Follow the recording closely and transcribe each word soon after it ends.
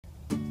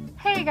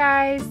Hey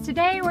guys,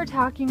 today we're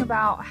talking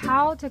about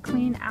how to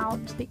clean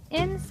out the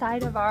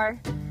inside of our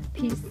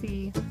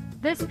PC.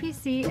 This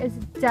PC is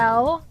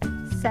Dell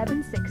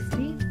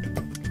 760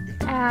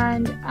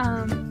 and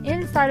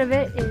inside of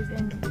it is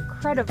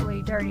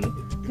incredibly dirty.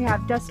 We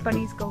have dust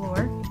bunnies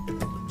galore.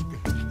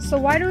 So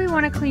why do we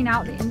want to clean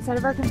out the inside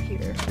of our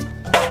computer?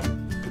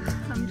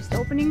 I'm just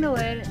opening the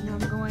lid and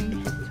I'm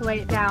going to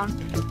lay it down.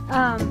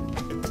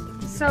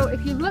 So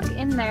if you look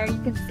in there, you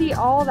can see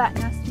all that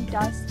nasty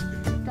dust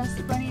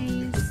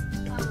bunnies,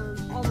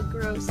 all the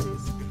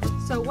grossness.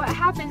 So what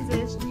happens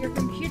is your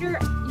computer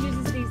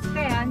uses these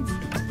fans,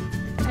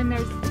 and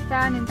there's a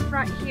fan in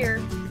front here.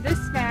 This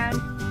fan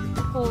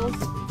pulls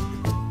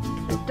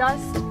the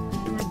dust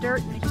and the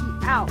dirt and the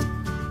heat out.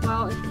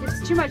 Well, if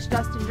it's too much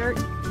dust and dirt,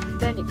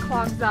 then it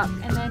clogs up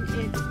and then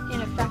it's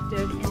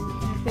ineffective and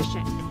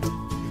inefficient.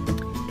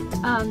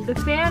 The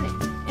fan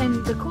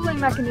and the cooling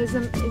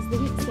mechanism is the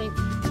heat sink.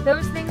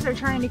 Those things are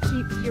trying to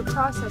keep your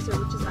processor,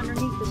 which is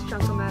underneath this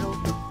chunk of metal,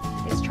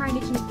 it's trying to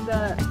keep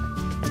the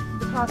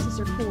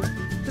processor cool.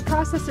 If the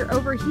processor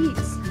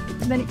overheats,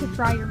 then it could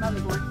fry your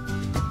motherboard,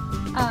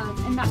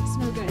 and that's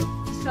no good.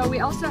 So we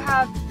also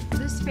have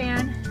this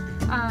fan.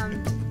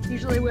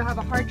 Usually we'll have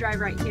a hard drive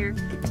right here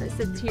that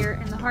sits here,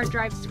 and the hard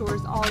drive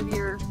stores all of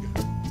your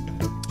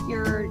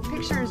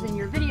pictures and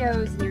your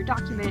videos and your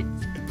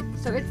documents.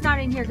 So it's not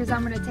in here because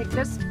I'm going to take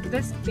this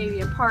baby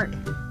apart,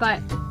 but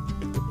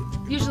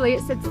usually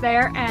it sits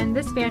there, and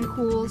this fan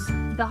cools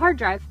the hard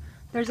drive.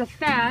 There's a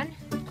fan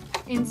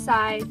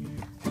inside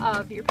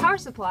of your power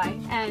supply,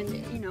 and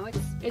you know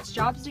its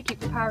job is to keep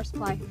the power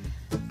supply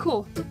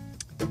cool.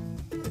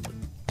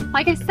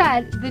 Like I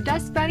said, the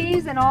dust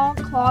bunnies and all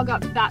clog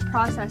up that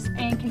process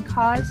and can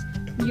cause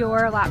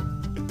your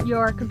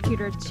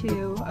computer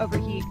to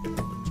overheat.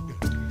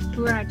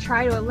 We're going to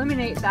try to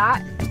eliminate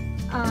that.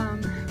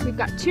 We've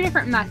got two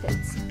different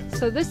methods.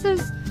 So this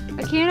is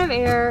a can of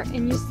air,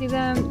 and you see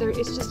them,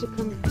 it's just a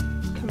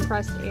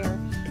compressed air.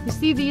 You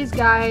see these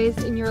guys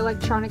in your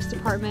electronics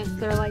department,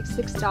 they're like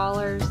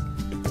 $6.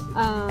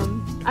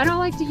 I don't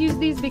like to use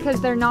these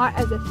because they're not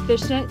as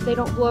efficient. They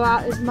don't blow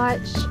out as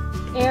much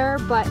air,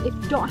 but if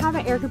you don't have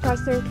an air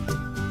compressor,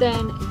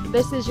 then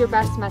this is your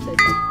best method.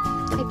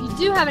 If you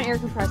do have an air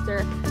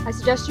compressor, I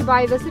suggest you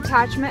buy this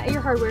attachment at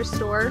your hardware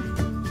store.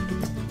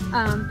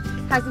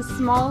 Has a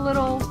small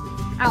little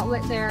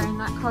outlet there, and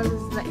that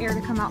causes the air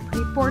to come out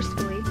pretty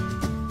forcefully.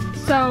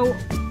 So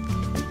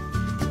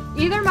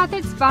either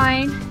method's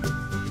fine.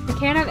 The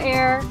can of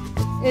air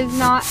is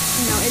not,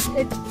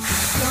 you'll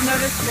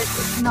notice that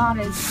it's not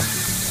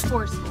as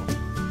forceful.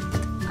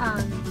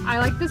 I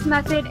like this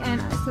method,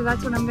 and so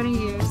that's what I'm going to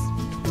use.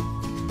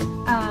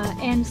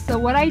 And so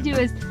what I do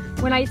is,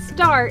 when I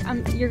start,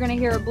 you're going to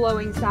hear a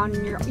blowing sound,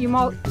 and you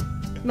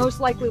most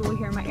likely will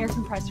hear my air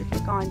compressor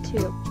kick on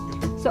too.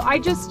 So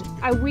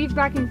I weave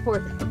back and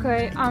forth.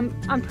 Okay,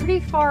 I'm pretty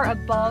far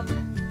above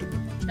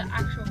the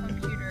actual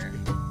computer.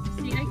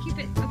 See, I keep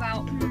it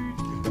about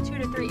 2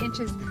 to 3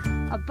 inches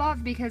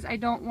above because I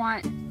don't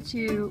want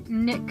to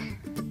nick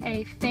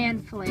a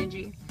fan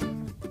flange.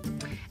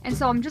 And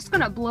so I'm just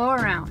gonna blow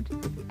around.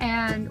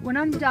 And when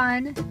I'm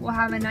done, we'll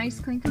have a nice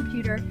clean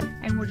computer,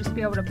 and we'll just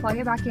be able to plug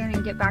it back in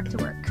and get back to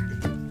work.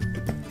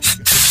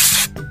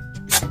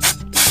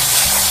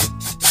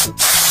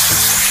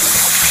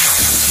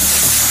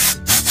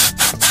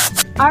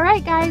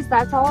 Alright guys,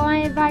 that's all my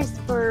advice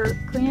for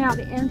cleaning out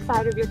the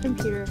inside of your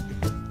computer.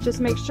 Just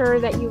make sure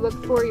that you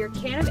look for your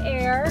can of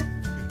air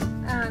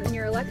in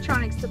your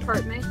electronics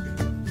department,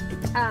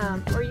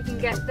 or you can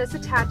get this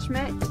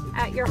attachment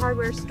at your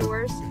hardware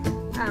stores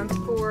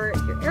for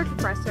your air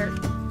compressor.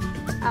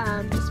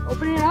 Just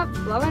open it up,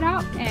 blow it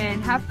out,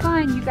 and have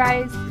fun. You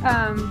guys,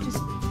 just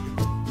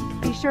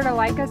be sure to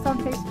like us on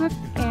Facebook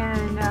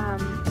and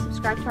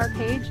subscribe to our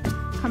page.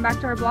 Come back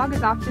to our blog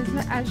as often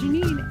as you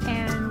need,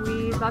 and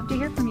we'd love to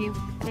hear from you.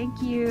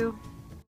 Thank you.